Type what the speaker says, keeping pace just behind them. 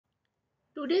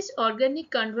Today's organic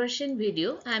conversion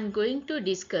video, I am going to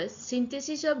discuss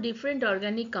synthesis of different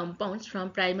organic compounds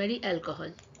from primary alcohol.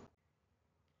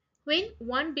 When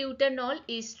 1-butanol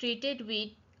is treated with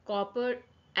copper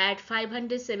at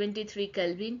 573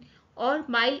 Kelvin or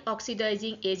mild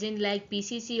oxidizing agent like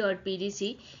PCC or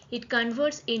PDC, it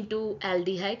converts into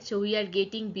aldehyde, so we are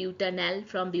getting butanal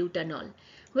from butanol.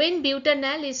 When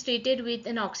butanal is treated with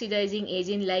an oxidizing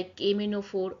agent like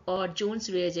MnO4 or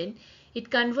Jones reagent, it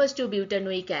converts to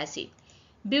butanoic acid.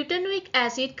 Butanoic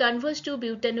acid converts to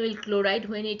butanyl chloride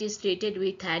when it is treated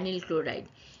with thionyl chloride.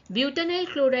 Butanyl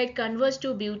chloride converts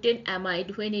to butane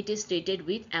amide when it is treated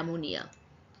with ammonia.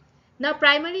 Now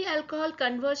primary alcohol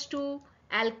converts to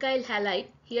alkyl halide,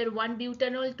 here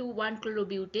 1-butanol to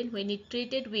 1-chlorobutane when it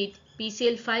treated with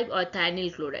PCl5 or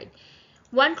thionyl chloride.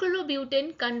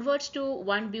 1-chlorobutane converts to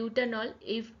 1-butanol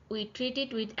if we treat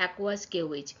it with aqueous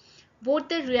KOH. Both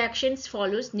the reactions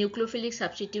follows nucleophilic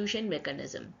substitution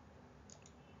mechanism.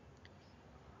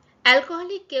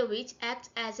 Alcoholic KOH acts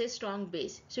as a strong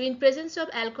base. So in presence of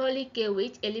alcoholic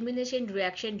KOH, elimination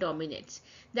reaction dominates.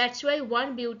 That's why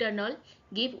 1-butanol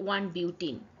give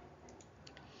 1-butene.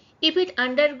 If it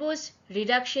undergoes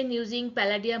reduction using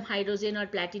palladium hydrogen or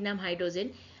platinum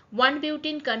hydrogen,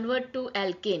 1-butene convert to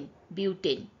alkane,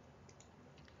 butane.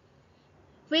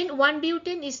 When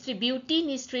 1-butene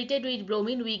is treated with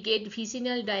bromine, we get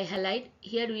vicinal dihalide.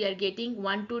 Here we are getting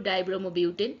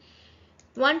 1,2-dibromobutane.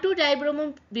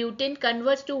 1,2-dibromobutane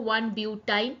converts to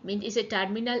 1-butyne, means is a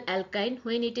terminal alkyne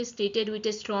when it is treated with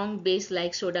a strong base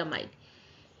like sodamide.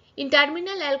 In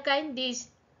terminal alkyne, this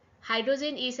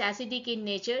hydrogen is acidic in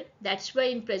nature. That's why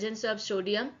in presence of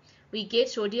sodium, we get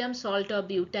sodium salt of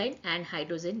butane and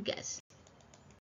hydrogen gas.